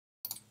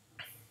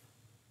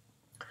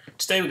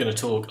Today we're going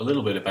to talk a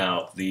little bit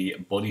about the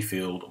body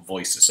field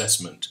voice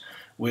assessment,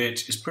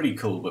 which is pretty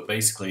cool, but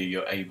basically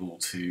you're able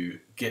to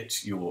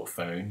get your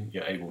phone,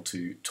 you're able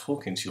to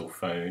talk into your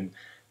phone,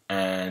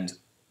 and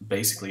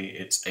basically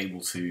it's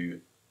able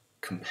to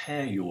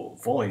compare your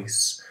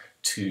voice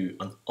to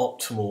an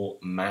optimal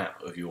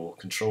map of your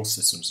control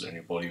systems in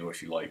your body, or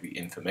if you like, the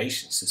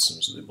information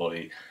systems of the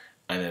body,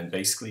 and then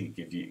basically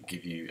give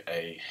you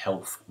a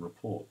health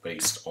report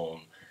based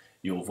on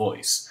your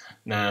voice.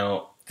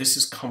 Now, this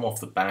has come off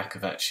the back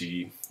of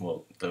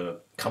the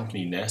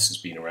company NES has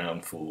been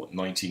around for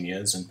 19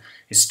 years, and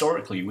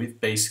historically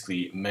we've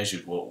basically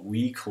measured what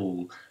we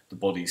call the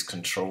body's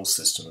control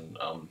system,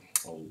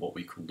 or what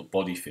we call the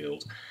body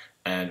field,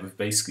 and we've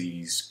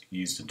basically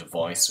used a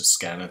device, a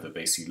scanner, that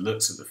basically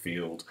looks at the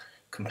field,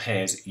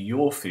 compares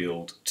your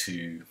field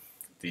to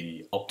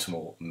the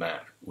optimal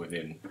map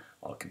within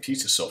our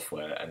computer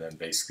software, and then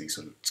basically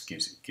sort of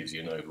gives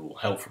you an overall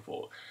health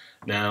report.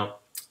 Now,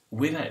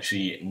 we've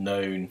actually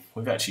known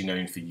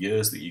for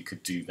years that you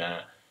could do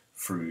that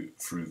through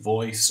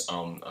voice,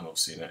 and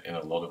obviously in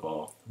a lot of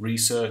our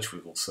research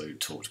we've also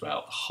talked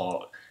about the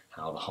heart,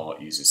 how the heart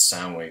uses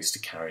sound waves to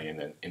carry and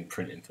then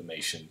imprint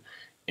information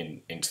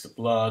into the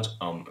blood,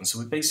 and so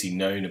we've basically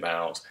known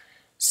about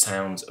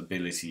sound's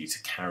ability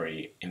to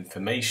carry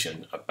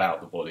information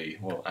about the body,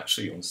 well,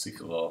 actually honestly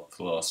for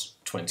the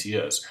last 20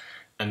 years.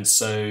 And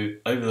so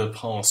over the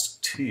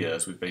past 2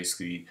 years we've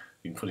basically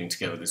been putting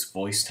together this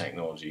voice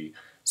technology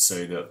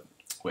so that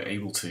we're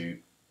able to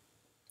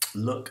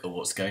look at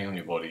what's going on in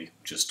your body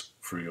just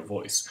through your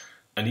voice.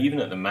 And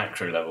even at the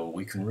macro level,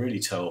 we can really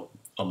tell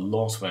a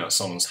lot about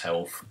someone's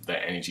health,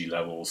 their energy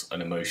levels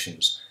and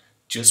emotions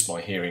just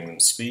by hearing them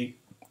speak.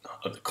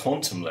 At the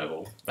quantum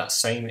level, that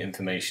same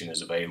information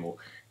is available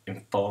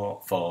in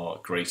far, far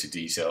greater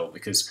detail,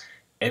 because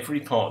every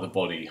part of the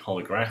body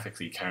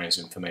holographically carries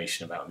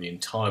information about the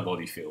entire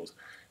body field,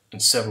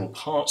 and several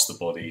parts of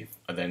the body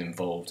are then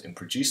involved in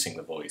producing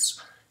the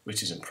voice,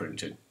 which is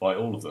imprinted by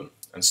all of them.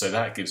 And so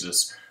that gives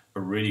us a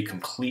really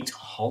complete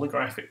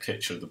holographic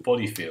picture of the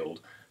body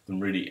field than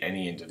really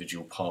any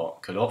individual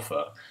part could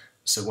offer.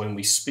 So when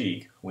we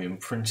speak, we're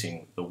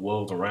imprinting the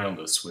world around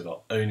us with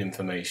our own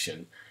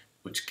information,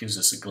 which gives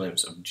us a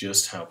glimpse of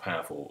just how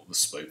powerful the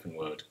spoken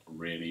word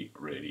really,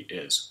 really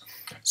is.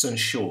 So in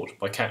short,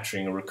 by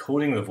capturing a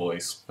recording of the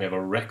voice, we have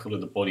a record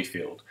of the body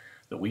field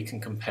that we can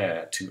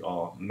compare to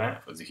our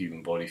map of the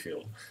human body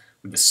field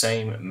with the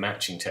same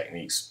matching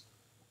techniques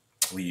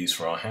we use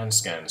for our hand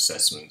scan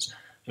assessments,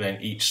 and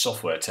then each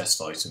software test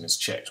item is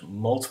checked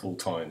multiple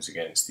times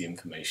against the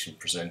information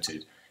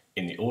presented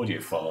in the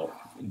audio file,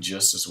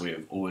 just as we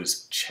have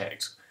always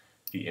checked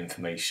the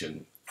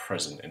information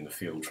present in the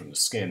field from the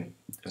skin.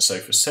 And so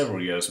for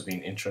several years we've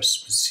been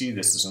interested to pursue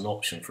this as an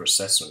option for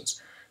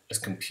assessments, as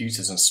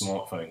computers and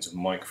smartphones have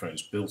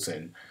microphones built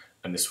in,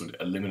 and this would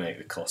eliminate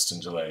the cost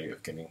and delay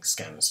of getting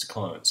scanners to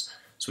clients.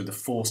 So with the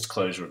forced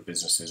closure of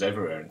businesses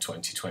everywhere in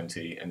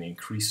 2020 and the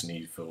increased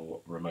need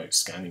for remote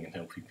scanning and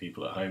helping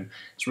people at home,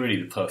 it's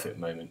really the perfect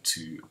moment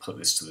to put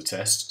this to the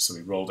test. So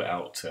we rolled it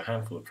out to a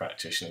handful of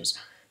practitioners,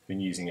 been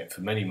using it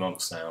for many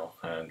months now,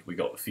 and we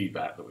got the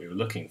feedback that we were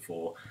looking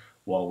for,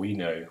 while we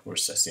know we're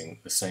assessing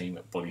the same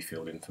body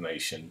field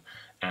information,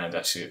 and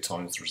actually at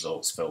times the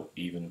results felt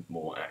even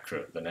more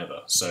accurate than ever.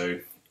 So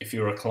if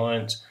you're a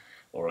client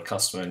or a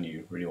customer and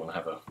you really want to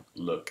have a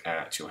look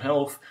at your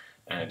health,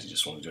 and you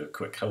just want to do a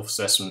quick health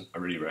assessment, I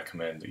really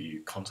recommend that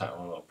you contact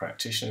one of our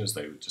practitioners.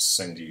 They would just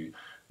send you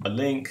a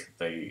link,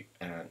 they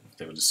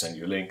will just send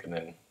you a link, and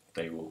then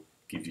they will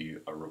give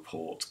you a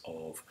report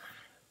of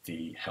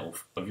the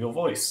health of your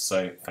voice.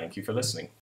 So thank you for listening.